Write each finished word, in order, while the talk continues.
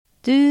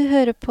Du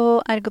hører på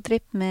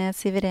Ergotrip med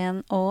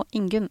Siveren og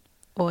Ingunn.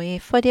 Og i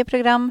forrige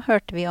program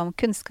hørte vi om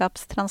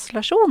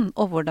kunnskapstranslasjon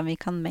og hvordan vi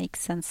kan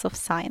make sense of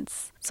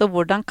science. Så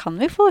hvordan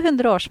kan vi få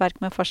 100 årsverk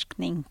med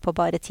forskning på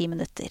bare 10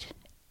 minutter?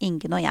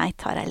 Ingunn og jeg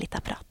tar ei lita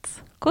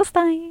prat. Kos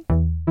deg!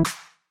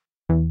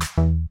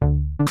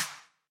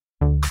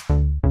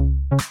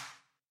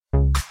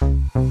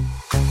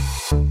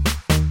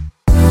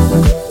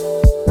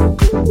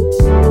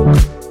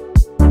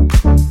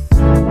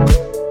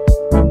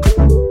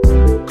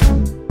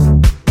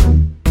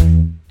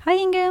 Hei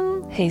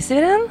Ingunn! Hei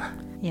Siveren.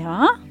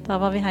 Ja, da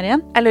var vi her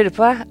igjen. Jeg lurer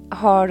på,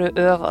 har du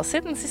øvet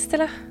siden sist,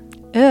 eller?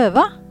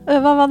 Øva?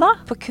 Øva hva da?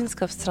 På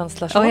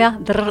kunnskapstranslasjon. Åja,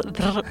 drr.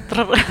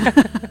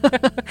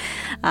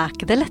 Er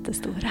ikke det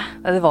letteste ordet?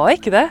 Nei, det var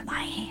ikke det.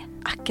 Nei,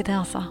 er ikke det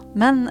altså.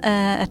 Men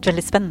et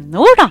veldig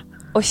spennende ord da.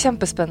 Og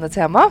kjempespennende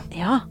tema.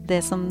 Ja,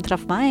 det som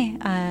traff meg,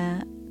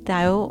 det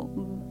er jo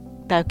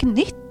ikke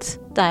nytt.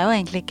 Det er jo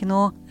egentlig ikke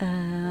noe,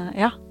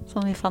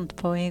 som vi fant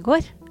på i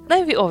går.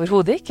 Nei, vi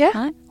overhodet ikke.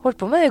 Nei. Holdt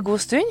på med det en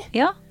god stund.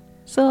 Ja,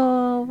 så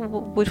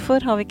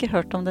hvorfor har vi ikke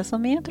hørt om det så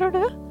mye, tror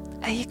du?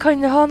 Jeg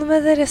kan jo ha noe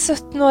med dere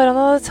 17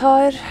 årene det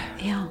tar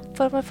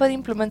for at man får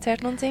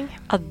implementert noen ting.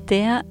 Ja,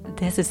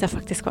 det synes jeg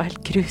faktisk var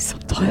helt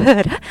grusomt å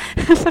høre,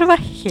 for å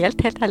være helt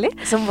ærlig.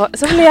 Som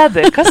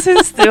leder, hva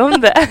synes du om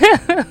det?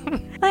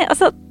 Nei,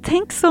 altså,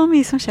 tenk så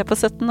mye som skjer på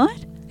 17 år.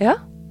 Ja.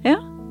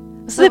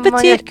 Så det betyr...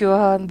 Man gikk jo å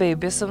ha en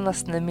baby som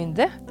nesten er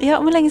myndig. Ja,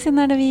 hvor lenge siden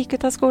er det vi gikk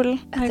ut av skolen?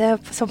 Det er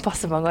som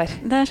passer mange år.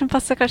 Det er som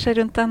passer kanskje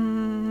rundt en...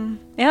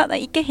 Ja, det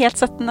er ikke helt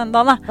 17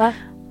 enda da. Nei.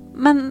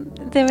 Men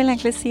det vil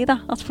egentlig si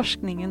da, at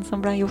forskningen som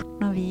ble gjort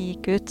når vi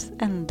gikk ut,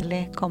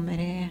 endelig kommer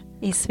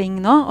i sving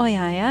nå. Og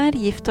jeg er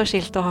gift og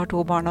skilt og har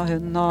 2 barn og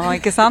hund, og,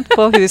 ikke sant?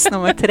 På hus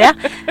nummer 3.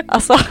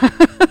 Altså...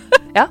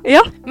 Ja,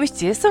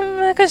 mye som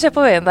kanskje er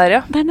på veien der,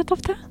 ja. Det er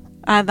nettopp det.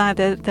 Nei,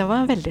 det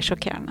var veldig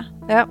sjokkerende.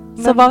 Ja,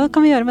 så hva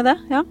kan vi gjøre med det?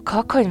 Ja.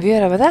 Hva kan vi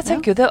gjøre med det? Jeg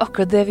tenker jo det er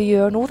akkurat det vi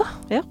gjør nå da.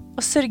 Ja.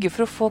 Å sørge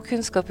for å få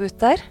kunnskap ut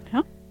der.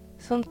 Ja.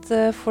 Sånn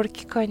at folk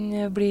kan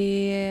bli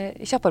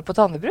kjappere på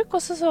tanebruk.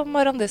 Og så som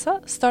Randi sa,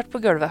 start på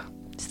gulvet.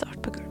 Start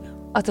på gulvet.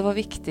 At det var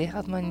viktig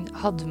at man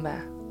hadde med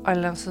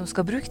alle dem som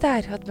skal bruke det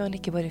her. At man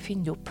ikke bare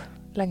finner opp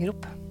lenger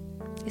opp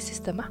i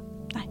systemet.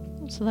 Nei,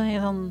 så det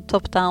er sånn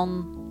top down,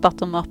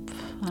 bottom up.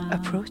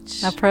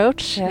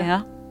 Approach,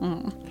 ja.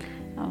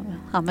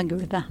 Ha med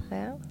gulvet.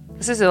 Ja.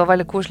 Jeg synes det var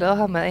veldig koselig å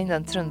ha med enda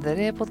en trønder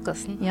i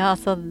podcasten. Ja,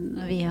 altså,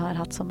 vi har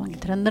hatt så mange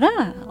trøndere,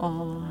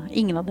 og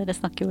ingen av dere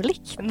snakker jo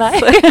likt. Nei.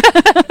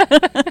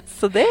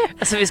 Så det...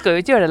 Altså, vi skal jo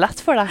ikke gjøre det lett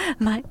for deg.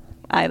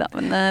 Neida,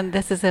 men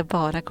det synes jeg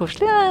bare er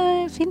koselig. Det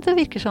er fint, det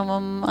virker som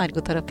om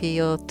ergoterapi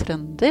og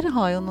trønder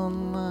har jo noen...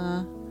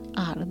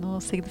 Er det noe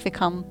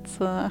signifikant?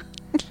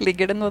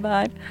 Ligger det noe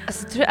der?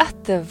 Altså, jeg tror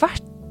etter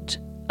hvert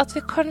at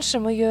vi kanskje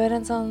må gjøre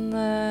en sånn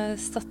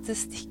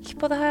statistikk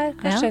på det her.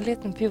 Kanskje en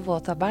liten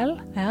pivottabell.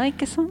 Ja,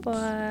 ikke sant? På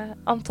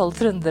antall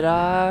trøndere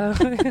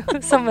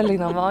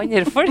sammenlignet med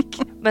andre folk.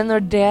 Men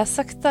når det er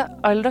sagt da,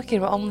 alle dere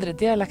med andre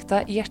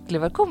dialekter, hjertelig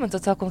velkommen til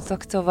å ta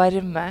kontakt og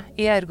være med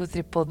i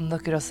Ergotrip-podden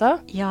dere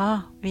også.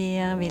 Ja, vi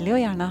vil jo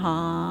gjerne ha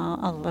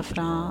alle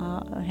fra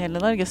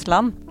hele Norges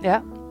land.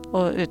 Ja.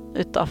 Og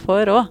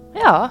utenfor også.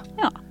 Ja.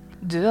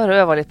 Du har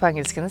øvet litt på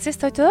engelsken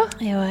sist, har ikke du da?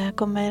 Jo, jeg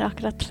kommer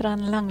akkurat fra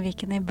en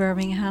langviken i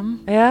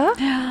Birmingham. Ja?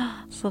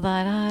 Så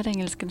der har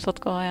engelsken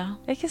fått gå,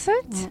 ja. Ikke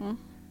sant?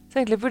 Så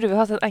egentlig burde vi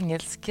hatt en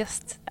engelsk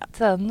gjest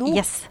til deg nå.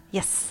 Yes.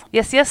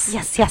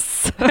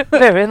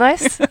 Very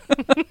nice.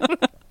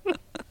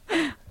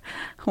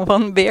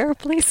 One beer,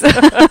 please.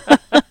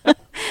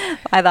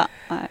 Neida.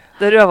 Nei.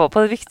 Du har øvet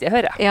på det viktige,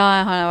 hører jeg. Ja,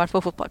 jeg har vært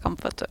på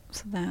fotballkamp, vet du.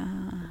 Så det,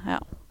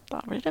 da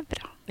blir det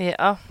bra.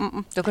 Ja,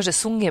 du har kanskje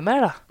sunget mer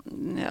da?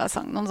 Jeg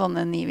sang noen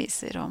sånne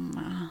niviser om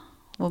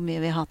hvor mye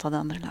vi hatet det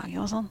andre laget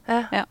og sånn.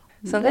 Ja.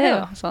 Sånn er det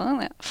jo.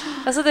 Sånn, ja.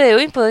 Altså det er jo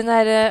inne på den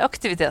her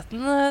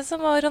aktiviteten som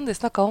Randi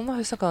snakket om.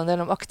 Hun snakket en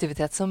del om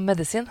aktivitet som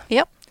medisin.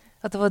 Ja.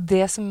 At det var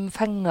det som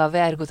fenget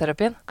ved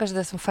ergoterapien. Kanskje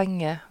det som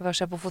fenger ved å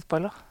se på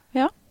fotball da.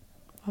 Ja,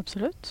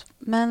 absolutt.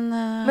 Men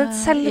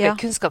selve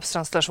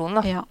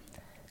kunnskapstranslasjonen da. Ja.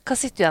 Hva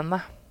sitter du igjen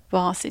med?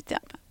 Hva sitter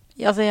jeg med?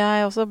 Altså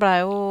jeg også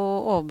ble jo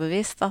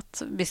overbevist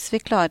at hvis vi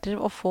klarer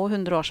å få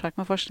 100 årsverk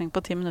med forskning på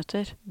 10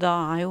 minutter,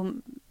 da er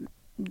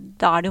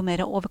det jo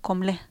mer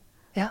overkommelig.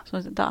 Ja.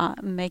 Så det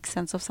make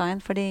sense of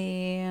science, fordi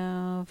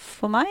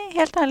for meg,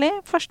 helt ærlig,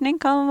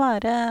 forskning kan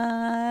være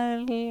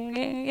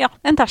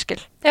en terskel.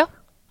 Ja.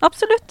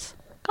 Absolutt.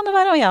 Kan det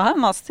være, og jeg har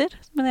en master,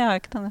 men jeg har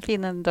ikke denne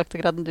fine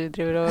doktorgraden du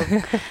driver og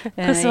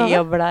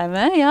jobber deg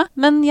med. Ja.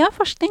 Men ja,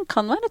 forskning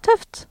kan være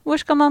tøft. Hvor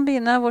skal man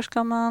begynne?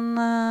 Hvordan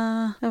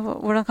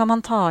kan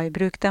man ta i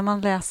bruk det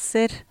man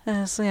leser?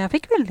 Så jeg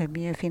fikk veldig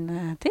mye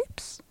fine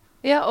tips.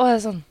 Ja, og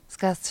sånn,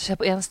 skal jeg se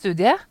på en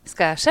studie?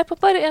 Skal jeg se på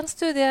bare en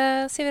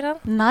studie, Siveren?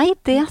 Nei,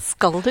 det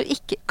skal du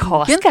ikke.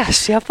 Hva skal jeg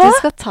se på? Du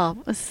skal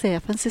se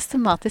på en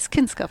systematisk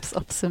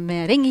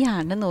kunnskapsoppsummering,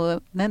 gjerne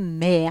noe med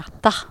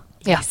meta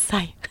i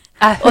seg.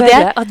 Jeg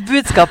hører at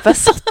budskapet er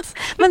satt.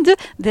 Men du,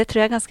 det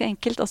tror jeg er ganske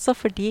enkelt også,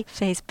 fordi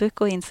Facebook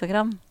og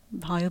Instagram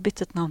har jo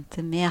byttet navn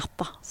til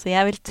Meta. Så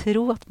jeg vil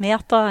tro at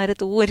Meta er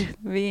et ord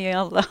vi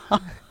alle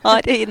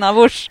har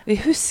innabords. Vi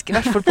husker i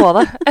hvert fall på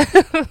det.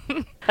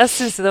 Jeg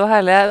synes det var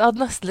herlig. Jeg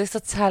hadde nesten lyst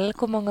til å telle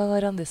hvor mange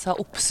ganger Randi sa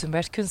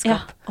oppsummert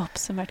kunnskap. Ja,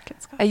 oppsummert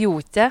kunnskap. Jeg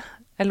gjorde ikke det.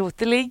 Jeg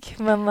lot det ligge,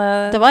 men...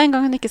 Det var en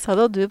gang hun ikke sa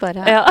det, og du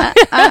bare... Ja.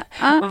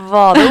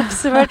 Var det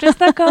oppsummert vi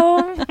snakket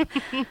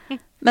om?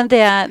 Men det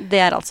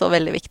er altså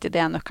veldig viktig,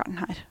 det er nøkkelen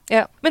her.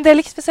 Ja, men det er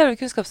litt spesielt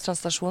ved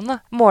kunnskapstranslation da.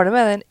 Målet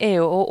med den er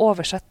jo å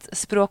oversette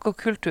språk og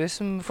kultur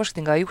som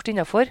forskningen har gjort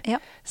innenfor,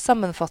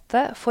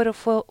 sammenfatte for å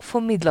få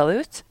formidlet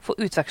det ut, få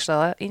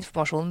utvekslet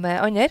informasjon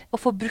med andre,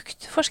 og få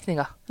brukt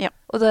forskningen. Ja.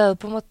 Og det er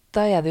på en måte,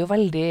 da er det jo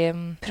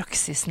veldig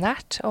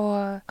praksisnært,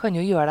 og kan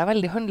jo gjøre deg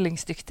veldig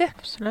handlingsdyktig.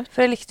 Absolutt.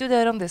 For jeg likte jo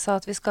det Randi sa,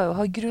 at vi skal jo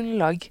ha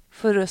grunnlag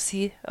for å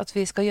si at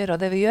vi skal gjøre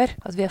det vi gjør,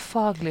 at vi er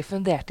faglig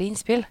funderte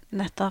innspill.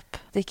 Nettopp.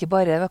 Det er ikke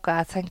bare noe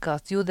jeg tenker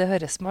at jo, det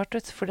høres smart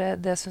ut, for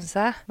det synes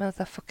jeg, men at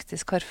jeg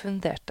faktisk har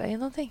fundert det i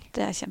noen ting.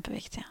 Det er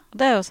kjempeviktig. Og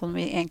det er jo sånn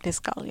vi egentlig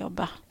skal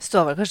jobbe.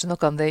 Står vel kanskje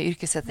noe om det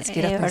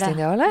yrkesetiske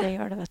retningslinjer, eller? Det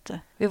gjør det, vet du.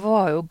 Vi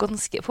var jo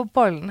ganske på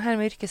ballen her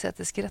med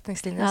yrkesetiske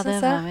retningslinjer, synes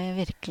jeg. Ja, det var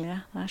vi virkelig.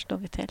 Der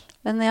står vi til.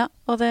 Men ja,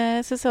 og det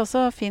synes jeg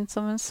også var fint,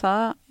 som hun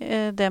sa,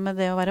 det med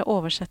det å være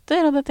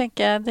oversetter, og det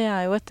tenker jeg, det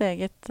er jo et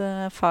eget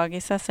fag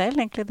i seg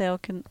selv, egentlig det å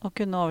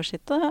kunne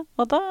oversette,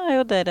 og da er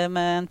jo dere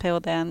med en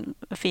PhD en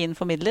fin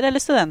formidler,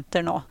 eller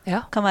studenter nå,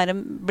 kan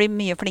bli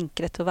mye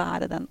flinkere til å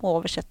være den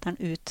oversetteren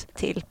ut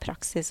til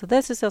praksis, og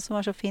det synes jeg også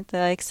var så fint,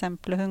 det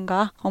eksempelet hun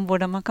ga om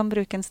hvordan man kan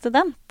bruke en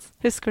student.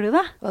 Husker du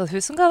det? Var det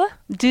hun som ga det?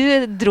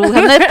 Du dro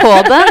henne på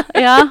det,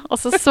 ja, og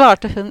så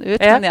svarte hun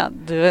ut, men ja,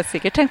 du har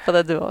sikkert tenkt på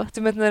det du også.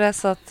 Du mente når jeg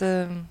sa at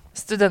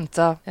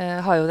studenter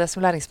har jo det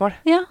som læringsmål.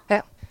 Ja,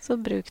 så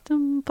bruk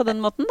dem på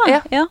den måten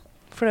da. Ja.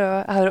 For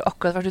jeg har jo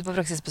akkurat vært ute på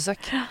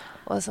praksisbesøk.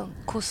 Og det er sånn,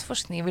 hvordan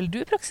forskning vil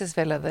du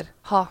praksisveileder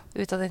ha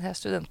ut av denne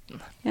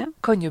studenten? Ja.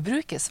 Kan jo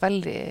brukes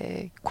veldig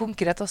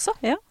konkret også.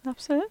 Ja,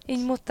 absolutt.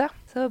 Inn mot det.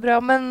 Så det var bra.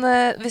 Men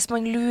hvis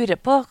man lurer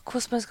på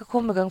hvordan man skal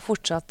komme i gang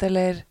fortsatt,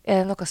 eller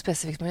er det noe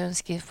spesifikt man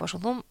ønsker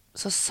informasjon om,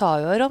 så sa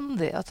jo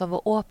Randi at han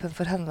var åpen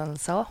for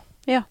henvendelser også.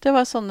 Ja, det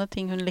var sånne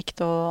ting hun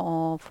likte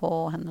å få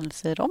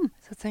henvendelser om.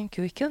 Så jeg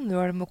tenker jo ikke nå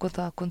er det med å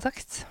ta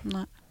kontakt.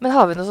 Nei. Men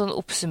har vi noen sånn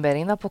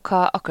oppsummering da på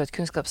hva akkurat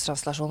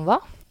kunnskapstranslation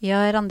var? Ja,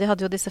 Randi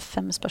hadde jo disse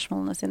 5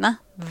 spørsmålene sine.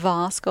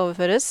 Hva skal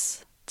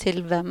overføres?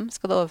 Til hvem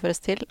skal det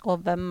overføres til?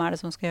 Og hvem er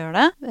det som skal gjøre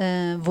det?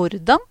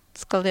 Hvordan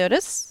skal det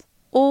gjøres?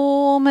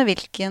 Og med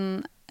hvilken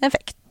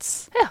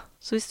effekt? Ja.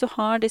 Så hvis du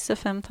har disse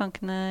 5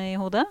 tankene i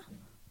hodet,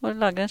 og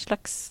lager en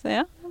slags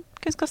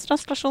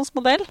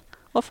kunnskapstranslationsmodell,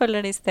 og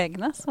følger de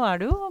stegene, så er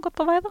du jo godt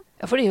på vei da.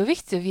 Ja, for det er jo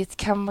viktig å vite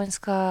hvem man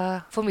skal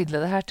formidle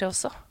det her til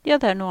også. Ja,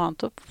 det er noe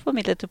annet å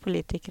formidle til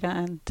politikere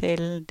enn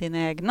til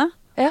dine egne.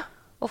 Ja,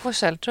 og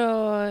forskjell til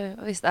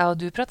hvis jeg og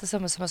du prater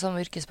sammen som har samme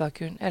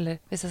yrkesbakgrunn,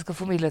 eller hvis jeg skal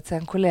formidle til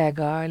en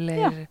kollega,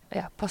 eller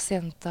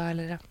pasienter,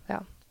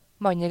 eller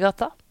mann i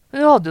gata.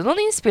 Men hun hadde jo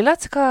noen innspill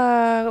til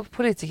hva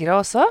politikere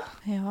også.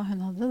 Ja,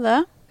 hun hadde det.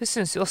 Hun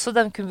synes jo også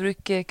de kunne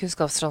bruke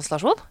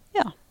kunnskapstranslation.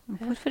 Ja.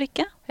 Hvorfor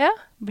ikke? Ja.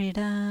 Blir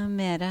det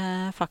mer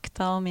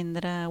fakta og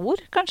mindre ord,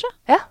 kanskje?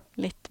 Ja.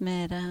 Litt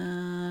mer...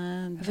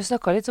 Vi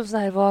snakket litt om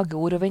sånne her vage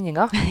ord og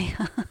vendinger.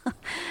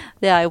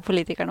 Det er jo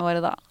politikerne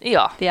våre da.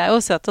 Ja. De er jo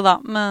søte da,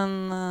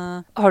 men...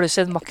 Har du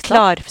sett makt da?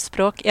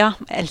 Klarspråk, ja.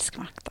 Jeg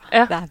elsker makt da.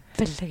 Ja. Det er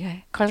veldig gøy.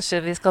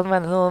 Kanskje vi skal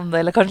mene noe om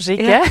det, eller kanskje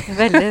ikke? Ja,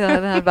 veldig. Det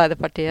er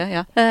Arbeiderpartiet,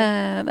 ja.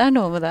 Det er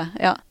noe med det,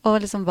 ja.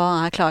 Og liksom,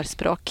 hva er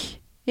klarspråk?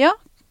 Ja.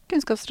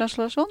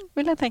 Kunnskapstranslation,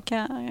 vil jeg tenke.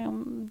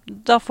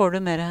 Da får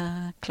du mer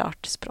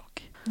klart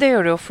språk. Det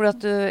gjør du jo, for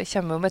du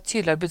kommer med et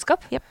tydeligere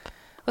budskap. Yep.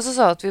 Og så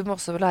sa du at vi må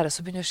også lære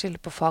oss å begynne å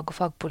skille på fag og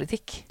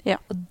fagpolitikk. Ja.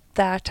 Og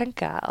der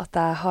tenker jeg at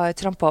jeg har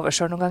trampet over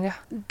selv noen ganger.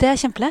 Det er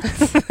kjempelett.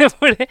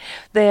 Fordi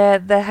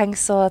det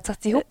henger så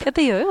tett i hop. Ja,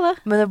 det gjør jo det.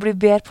 Men å bli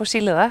bedre på å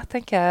skille det,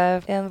 tenker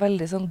jeg er en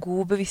veldig sånn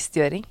god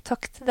bevisstgjøring.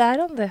 Takk til deg,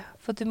 Randi,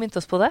 for at du minte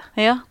oss på det.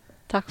 Ja,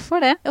 takk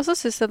for det. Og så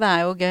synes jeg det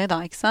er jo gøy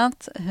da, ikke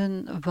sant?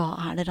 Hva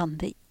er det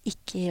Randi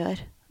ikke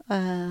gjør?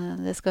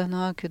 Det skal hun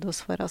ha kudos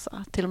for, altså.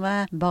 Til og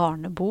med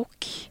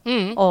barnebok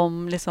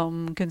om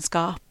liksom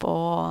kunnskap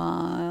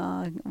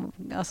og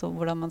altså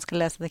hvordan man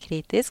skal lese det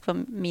kritisk.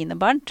 For mine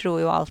barn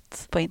tror jo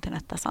alt på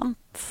internett er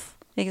sant.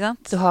 Ikke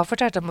sant? Du har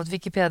fortalt om at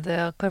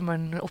Wikipedia kan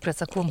man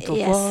opprette seg konto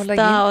på og legge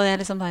inn. Da, og jeg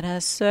liksom bare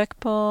søk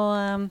på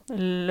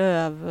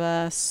løve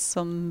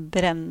som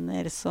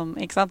brenner som,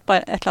 ikke sant?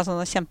 Bare et eller annet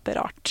sånt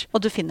kjemperart.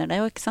 Og du finner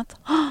det jo, ikke sant?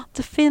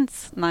 Det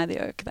finnes! Nei, det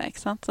gjør jo ikke det,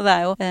 ikke sant? Så det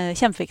er jo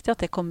kjempeviktig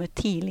at det kommer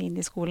tidlig inn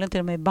i skolen.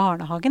 Til og med i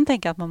barnehagen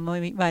tenker jeg at man må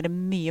være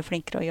mye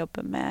flinkere å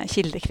jobbe med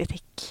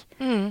kildekritikk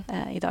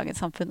i dagens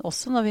samfunn.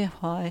 Også når vi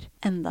har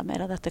enda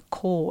mer av dette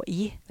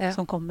KI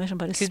som kommer, som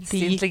bare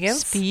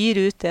spyr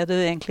ut det du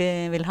egentlig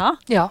vil ha.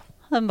 Ja.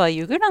 den bare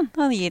ljuger den.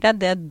 Den gir deg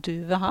det du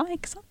vil ha,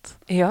 ikke sant?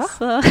 Ja,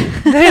 Så,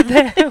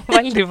 det er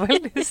veldig,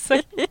 veldig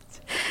sant.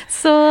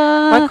 så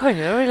Man kan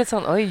jo være litt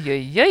sånn, oi,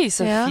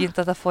 så Ja. fint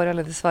at jeg får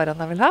alle de svarene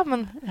jeg vil ha,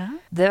 men ja,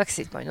 det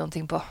vekster ikke man noen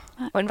ting på.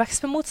 Man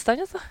vekster med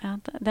motstand, altså. ja,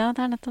 det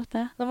er nettopp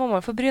det. Da må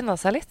man få bryna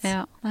seg litt.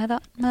 Ja, neida.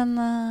 Men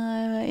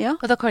ja.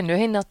 Og da kan det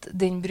jo hende at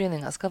den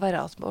bryninga skal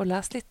være at å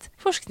lese litt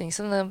forskning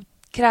som det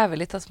krever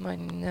litt at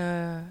man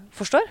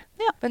forstår.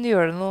 Ja. Men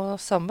gjør det noe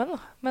sammen da,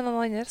 med noen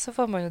andre, så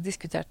får man jo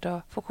diskutert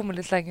og få komme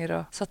litt lenger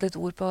og satt litt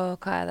ord på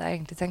hva er det jeg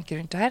egentlig tenker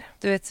rundt det her.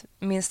 Du vet,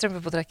 min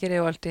strømpepåtrekker er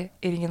jo alltid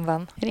ring en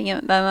venn.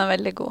 Den er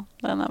veldig god.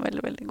 Den er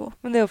veldig, veldig god.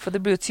 Men det er jo for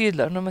det blir jo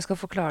tydeligere når man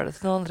skal forklare det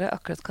til noen andre,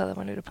 akkurat hva det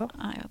er man lurer på.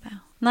 Er jo det.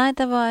 Nei,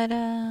 det var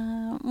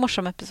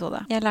morsom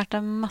episode. Jeg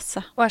lærte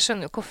masse. Og jeg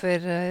skjønner jo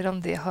hvorfor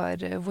Randi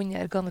har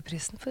vunnet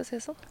Organeprisen, for å si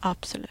det sånn.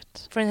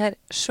 Absolutt. For den her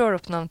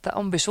selvoppnevnte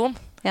ambisjonen.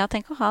 Ja,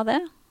 tenk å ha det.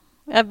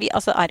 Ja,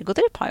 altså,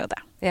 ergotrip har jo det.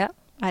 Ja.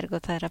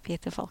 Ergoterapi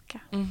til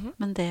folket. Mhm.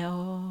 Men det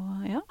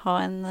å ha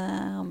en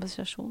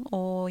ambisjon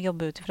og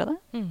jobbe ut ifra det,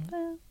 det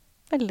er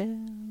veldig,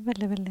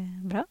 veldig, veldig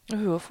bra. Og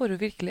hun får jo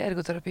virkelig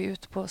ergoterapi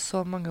ut på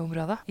så mange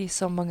områder, i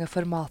så mange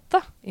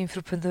formater.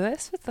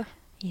 Infoprenørs, vet du.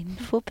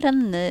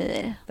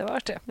 Infoprenør. Det var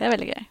artig. Det er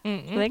veldig gøy.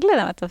 Så det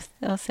gleder jeg meg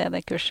til å se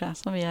det kurset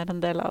som vi er en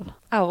del av.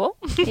 Jeg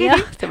også. Ja,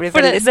 det blir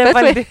For veldig det er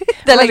spennende. veldig,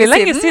 Det er veldig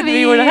lenge siden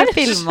vi gjorde det her.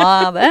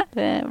 filmet det.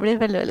 Det blir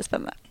veldig, veldig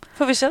spennende.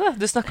 Får vi se da.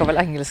 Du snakket vel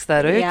engelsk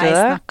der og Jeg ikke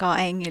det?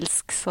 snakket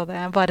engelsk, så det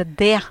er bare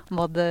det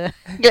må du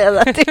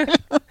glede deg til.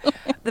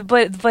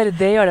 Bare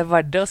det gjør det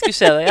verdt det å skulle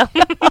se det igjen.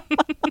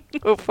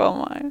 Uff a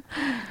meg.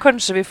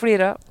 Kanskje vi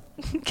flirer.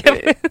 Hvem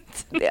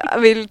vet? Jeg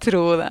vil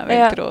tro det,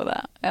 tro det.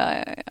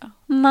 Ja.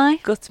 Nei,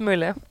 Godt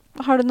mulig.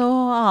 har du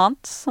noe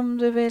annet som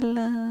du vil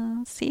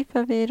si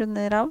før vi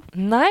runder av?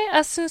 Nei,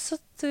 jeg synes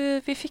at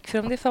vi fikk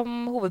frem de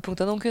 5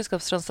 hovedpunktene om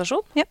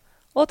kunnskapstranslation. Ja.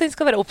 Og at den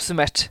skal være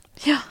oppsummert.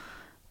 Ja.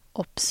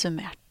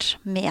 Oppsummert.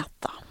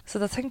 Meta. Så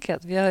da tenker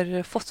jeg at vi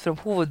har fått frem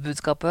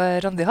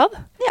hovedbudskapet Randi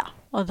hadde. Ja.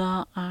 Og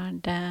da er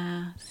det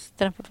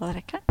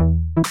strømpepåtrekkeren.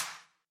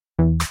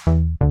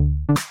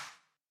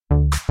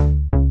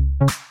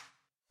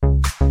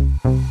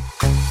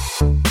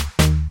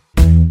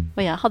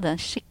 Og jeg hadde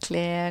en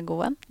skikkelig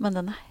god en, men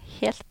den er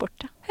helt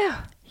borte. Ja.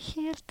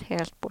 Helt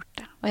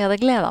borte. Og jeg hadde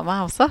gledet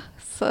meg også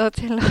så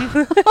til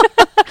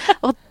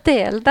å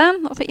dele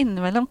den. Og for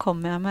innimellom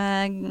kom jeg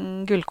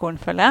med gullkorn,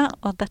 føler jeg.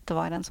 Og dette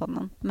var en sånn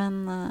en. Men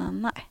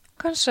nei.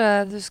 Kanskje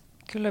du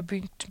skulle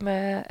begynt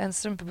med en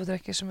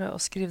strømpepåtrekker som er å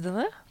skrive det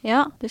ned?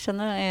 Ja, du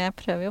skjønner, jeg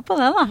prøver jo på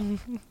det da.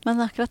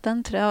 Men akkurat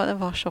den tror jeg det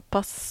var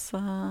såpass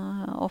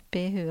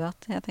oppi huet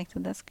at jeg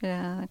tenkte det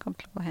kom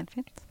til å gå helt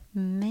fint.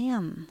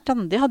 Men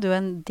Randi hadde jo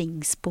en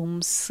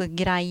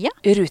dingsebomsgreie.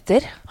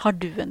 Ruter, Har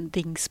du en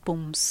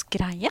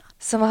dingsebomsgreie?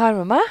 som jeg har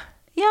med meg.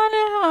 Ja,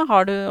 eller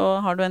har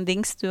du en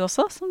dings du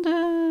også, som du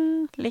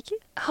liker?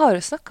 Jeg har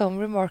jo snakket om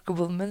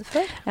Remarkable Men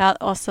før. Ja,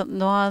 altså,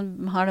 nå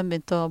har den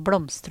begynt å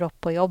blomstre opp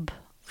på jobb.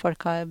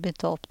 Folk har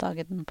begynt å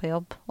oppdage den på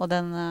jobb. Og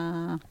den,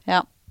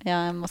 ja,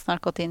 jeg må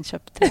snart gå til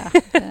innkjøp til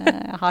det.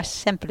 Jeg har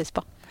kjempelyst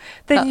på.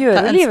 Den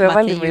gjør jo livet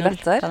veldig mye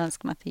lettere. Kan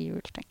ønske meg til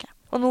jul, tenker jeg.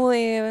 Og nå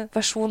i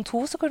versjon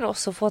 2 så kan du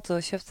også få til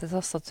å kjøpe til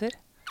tastatur.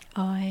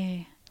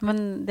 Oi. Men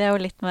det er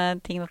jo litt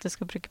med ting at du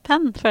skal bruke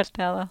penn,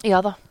 følte jeg da.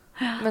 Ja da.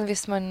 Men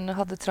hvis man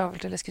hadde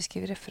travelt eller skulle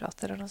skrive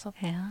referater eller noe sånt,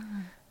 Ja.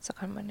 så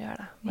kan man gjøre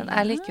det. Men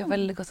jeg liker jo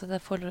veldig godt at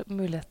jeg får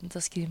muligheten til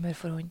å skrive mer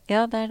for hånd.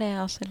 Ja, det er det jeg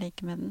også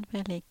liker med den,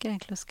 for jeg liker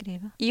egentlig å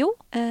skrive. Jo,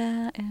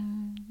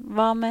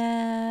 hva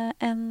med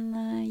en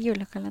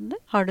julekalender?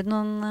 Har du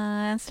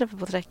en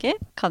strømpepåtrekker?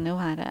 Kan jo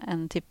være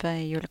en type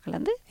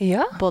julekalender.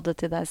 Ja. Både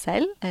til deg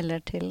selv,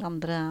 eller til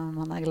andre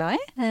man er glad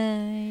i.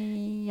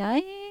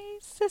 Jeg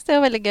synes det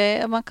er veldig gøy.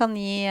 Man kan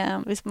gi,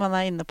 hvis man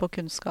er inne på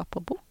kunnskap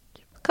og bok,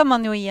 kan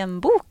man jo gi en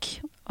bok,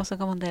 og så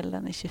kan man dele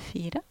den i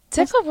 24.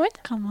 Det kan man.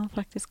 Kan man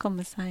faktisk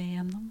komme seg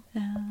gjennom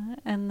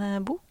en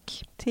bok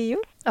til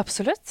jul.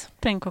 Absolutt.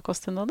 Trenger ikke å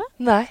koste noe det.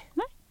 Nei.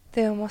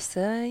 Det er jo masse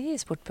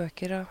gis bort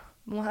bøker, og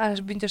jeg har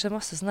begynt å se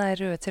masse sånne her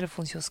røde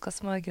telefonkiosker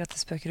som har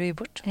gratis bøker å gi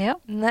bort. Ja.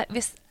 Nei,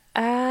 hvis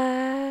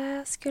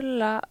jeg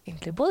skulle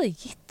egentlig både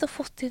gitt og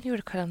fått i en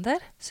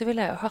julekalender, så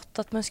ville jeg jo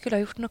hatt at man skulle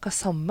ha gjort noe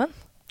sammen.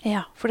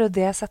 Ja. For det er jo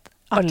det jeg setter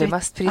aller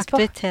mest pris på.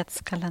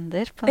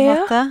 Aktivitetskalender på en Ja.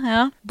 måte.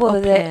 Ja.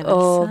 Både det å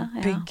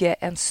Opplevelse, bygge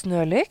en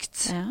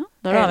snølykt. Ja.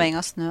 Da er det avhengig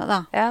av snø, da.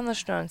 Ja, når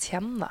snøen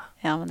kommer, da.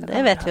 Ja, men Det det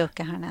kan vet være. vi jo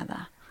ikke her nede.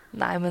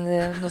 Nei, men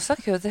nå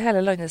snakker vi jo til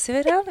hele landet, sier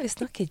vi. Vi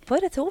snakker ikke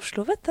bare til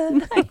Oslo, vet du.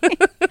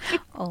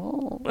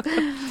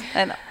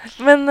 Neida.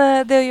 Men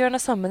det å gjøre noe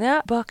sammen,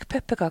 ja. Bak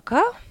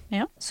pepperkaker,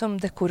 Ja. som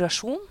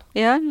dekorasjon.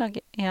 Ja,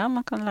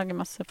 man kan lage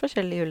masse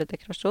forskjellig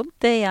juledekorasjon.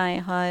 Det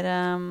jeg har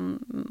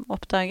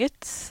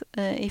oppdaget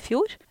i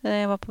fjor,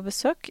 jeg var på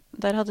besøk,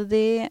 der hadde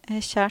de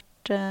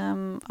kjært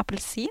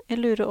appelsin. Jeg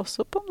lurer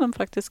også på om de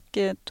faktisk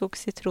tok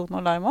sitron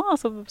og lime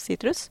også, altså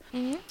sitrus.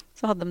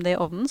 Så hadde de det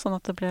i ovnen, sånn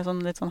at det ble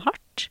litt sånn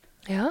hardt.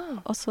 Ja.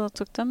 Og så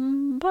tok de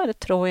bare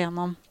tråd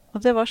igjennom.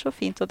 Og det var så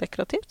fint og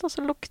dekorativt, og så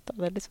lukta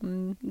det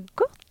liksom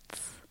godt.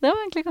 Det var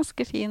egentlig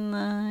ganske fin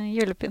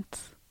julepynt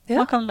Ja.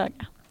 man kan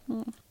lage.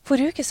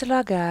 Forrige uke så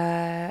laget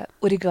jeg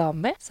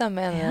origami sammen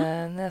med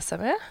en nesa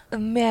mi.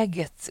 En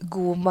meget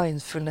god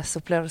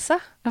mindfulness-opplevelse,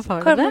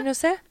 Var kan det man jo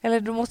si. Eller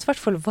du måtte i hvert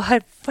fall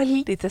være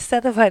veldig til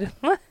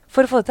stedeværende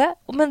for å få det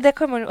til. Men det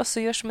kan man jo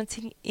også gjøre som en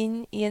ting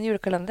inn i en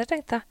julekalender,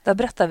 tenkte jeg. Da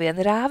brettet vi en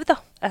rev, da.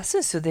 Jeg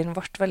synes jo den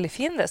ble veldig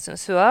fin, det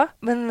synes hun også.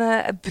 Men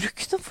jeg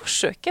brukte noen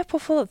forsøk på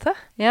å få det til.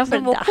 Ja, Du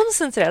må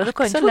konsentrere deg. Du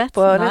kan så ikke holde lett,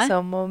 på nei.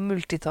 liksom, å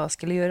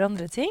multitaske eller gjøre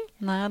andre ting.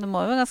 Nei, det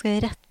må jo være ganske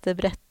rette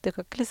brett. Du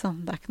kan ikke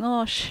liksom, det er ikke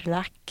noe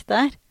slack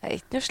der. Det er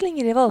ikke noe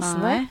slinger i valsen,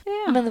 Nei, nei.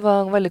 ja. Men det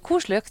var en veldig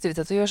koselig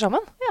aktivitet å gjøre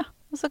sammen.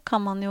 Og så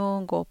kan man jo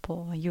gå på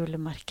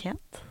julemarked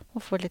og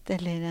få litt,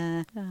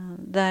 eller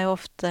det er jo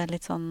ofte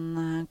litt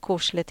sånn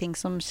koselige ting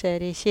som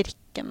skjer i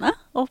kirkene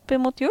opp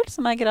imot jul,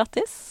 som er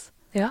gratis.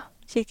 Ja.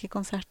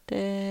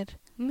 Kirkekonserter,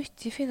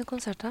 Mye fine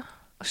konserter.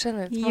 Og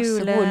generelt masse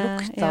Jule- gode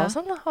lukter ja. og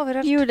sånn da,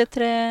 overalt.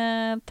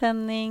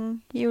 juletretenning,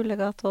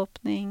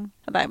 julegateåpning.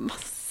 Det er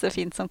masse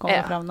fint som kommer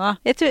Ja. fram nå.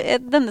 Jeg tror,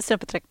 denne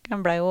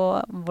strømpetrekkeren ble jo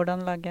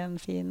hvordan lage en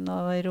fin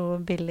og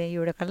billig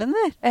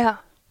julekalender. Ja.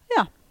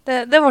 Ja.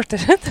 Det ble det,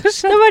 rett og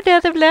slett. Det var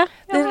det ble.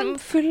 Det er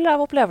full av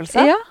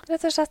opplevelser, Ja.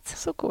 rett og slett.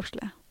 Så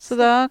koselig. Så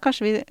da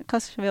kanskje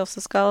vi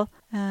også skal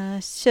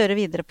kjøre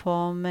videre på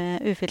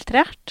med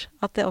ufiltrert.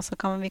 At det også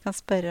vi kan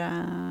spørre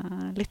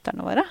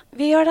lytterne våre.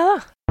 Vi gjør det da.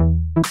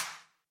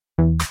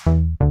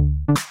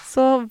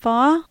 Så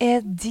hva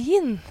Er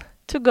din?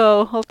 to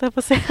go, holdt jeg på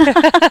å si.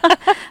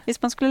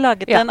 Hvis man skulle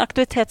laget Ja. en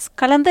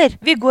aktivitetskalender.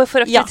 Vi går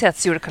for Ja.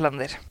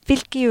 aktivitetsjulekalender.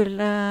 Hvilke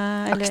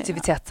eller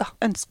Aktiviteter.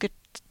 ønsket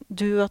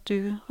du at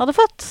du hadde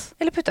fått?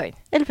 Eller putta inn.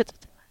 Eller puttet?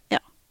 Ja.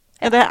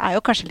 Ja, det er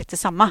jo kanskje litt det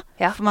samme.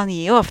 Ja. For man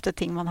gir jo ofte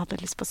ting man hadde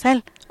lyst på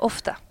selv.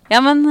 Ofte. Ja,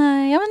 men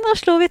da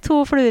slo vi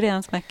 2 fluer i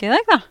en smekk i dag,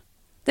 da.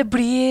 Det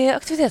blir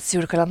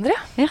aktivitetsjulekalender,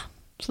 ja.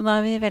 Så da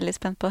er vi veldig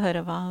spent på å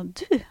høre hva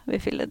du vil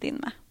fylle din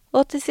med.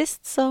 Og til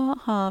sist så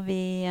har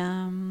vi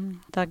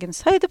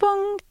dagens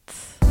høydepunkt.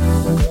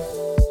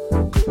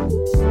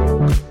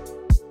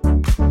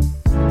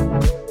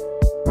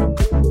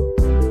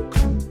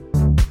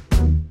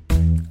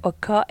 Og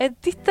hva er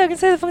ditt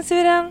dagens høydepunkt,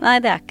 Siviren? Nei,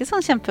 det er ikke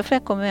sånn kjempe, for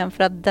jeg kommer jo hjem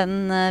fra den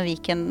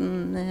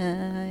weekenden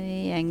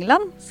i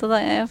England. Så det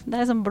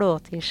er sånn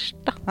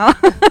blåtirsdag.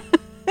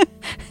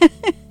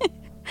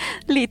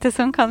 Lite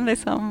som kan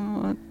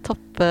liksom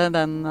toppe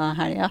den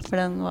helga,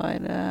 for den var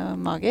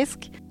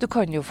magisk. Du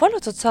kan jo få lov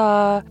til å ta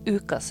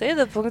ukas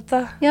høydepunkt,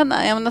 da. Ja,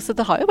 nei, men altså,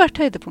 det har jo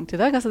vært høydepunkt i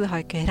dag. Altså, det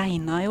har ikke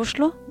regnet i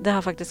Oslo. Det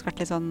har faktisk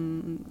vært litt sånn,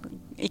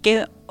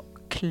 ikke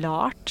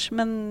klart,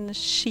 men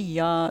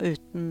skya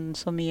uten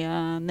så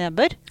mye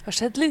nedbør. Har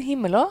skjedd litt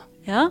himmel også.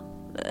 Ja,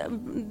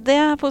 det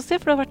er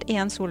positivt, for det har vært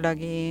 1 soldag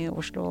i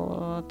Oslo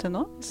til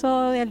nå. Så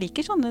jeg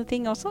liker sånne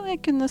ting også.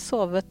 Jeg kunne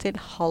sove til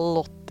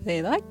 7:30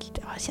 i dag.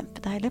 Det var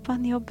kjempedeilig på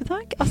en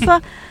jobbdag. Altså,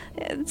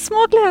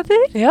 små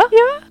gleder. Ja,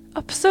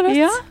 absolutt.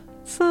 Ja,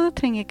 så det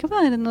trenger ikke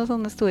være noen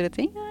sånne store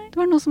ting. Nei,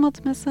 det var noen som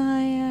hadde med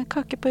seg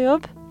kake på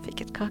jobb.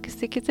 Fikk et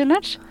kakestykke til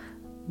lunsj.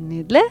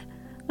 Nydelig.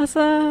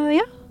 Altså,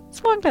 ja,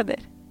 små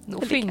gleder. Nå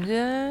Det liker finner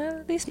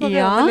du de små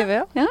Ja. gledene i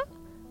livet, ja.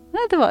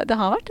 Nei, det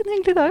har vært en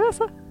hyggelig dag,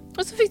 altså.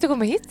 Og så fikk du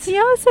komme hit.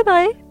 Ja, se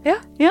deg. Det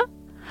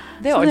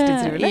er Så alltid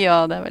trivelig. Ja,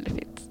 det er veldig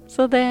fint.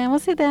 Så det må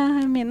si det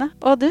er mine.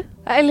 Og du?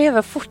 Jeg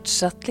lever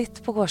fortsatt litt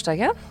på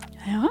gårsdagen,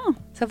 Ja,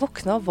 så jeg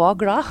våkna og var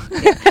glad.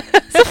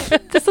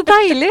 det er så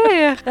deilig.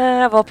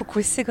 Jeg var på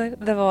quiz i går.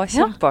 Det var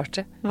Ja.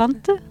 kjempeartig.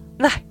 Vant du?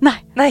 Nei. Nei.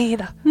 Nei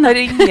da. Jeg har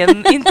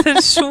ingen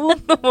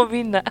intensjon om å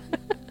vinne.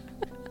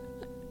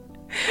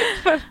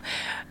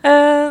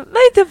 Men,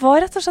 nei, det var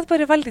rett og slett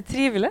bare veldig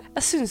trivelig.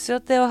 Jeg synes jo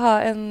at det å ha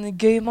en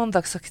gøy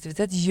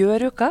mandagsaktivitet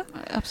gjør uka.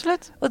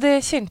 Absolutt. Og det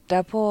kjente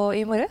jeg på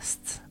i morges.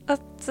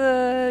 At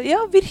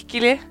ja,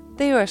 virkelig.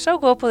 Det gjør seg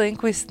å gå på den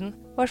quizen.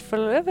 I hvert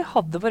fall, ja, vi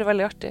hadde det bare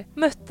veldig artig.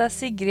 Møtte jeg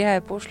Sigrid her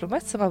på Oslo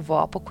Met, som jeg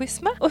var på quiz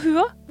med. Og hun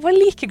også var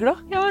like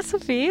glad. Ja, men så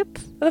fint.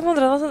 Og de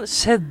andre var sånn,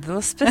 skjedde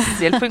noe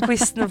spesielt på den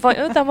quizen? De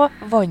var,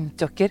 vant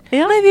dere?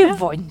 Ja, Nei, vi ja.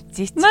 vant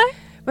ikke. Nei.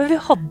 Men vi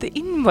hadde det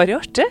innmari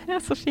artig. Ja,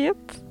 så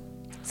fint.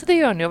 Så det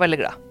gjør den jo veldig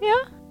glad. Ja.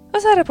 Og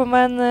så har jeg på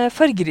meg en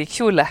fargerik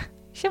kjole.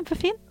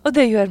 Kjempefin. Og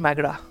det gjør meg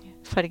glad.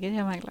 Farger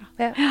gjør meg glad.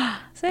 Ja.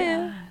 Så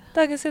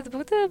dagens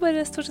høydepunkt er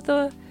bare stort sett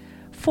å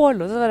få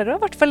lov til å være glad. Jeg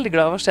har vært veldig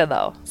glad av å se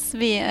deg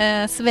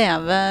også.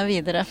 Sveve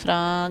videre fra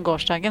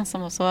gårsdagen,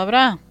 som også var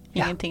bra.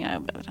 Ja. Ingenting er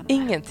jo bedre enn det.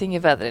 Ingenting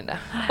er bedre enn det.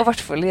 Og i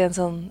hvert fall i en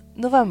sånn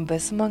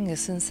november som mange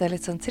synes er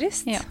litt sånn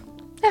trist. Ja.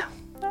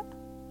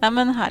 Nei,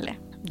 men herlig.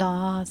 Da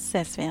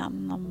ses vi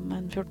igjen om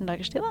en 14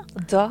 dagers tid, da.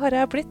 Og da har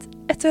jeg blitt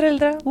 1 år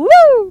eldre.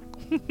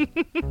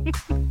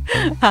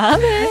 Ha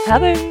det! Ha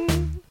det!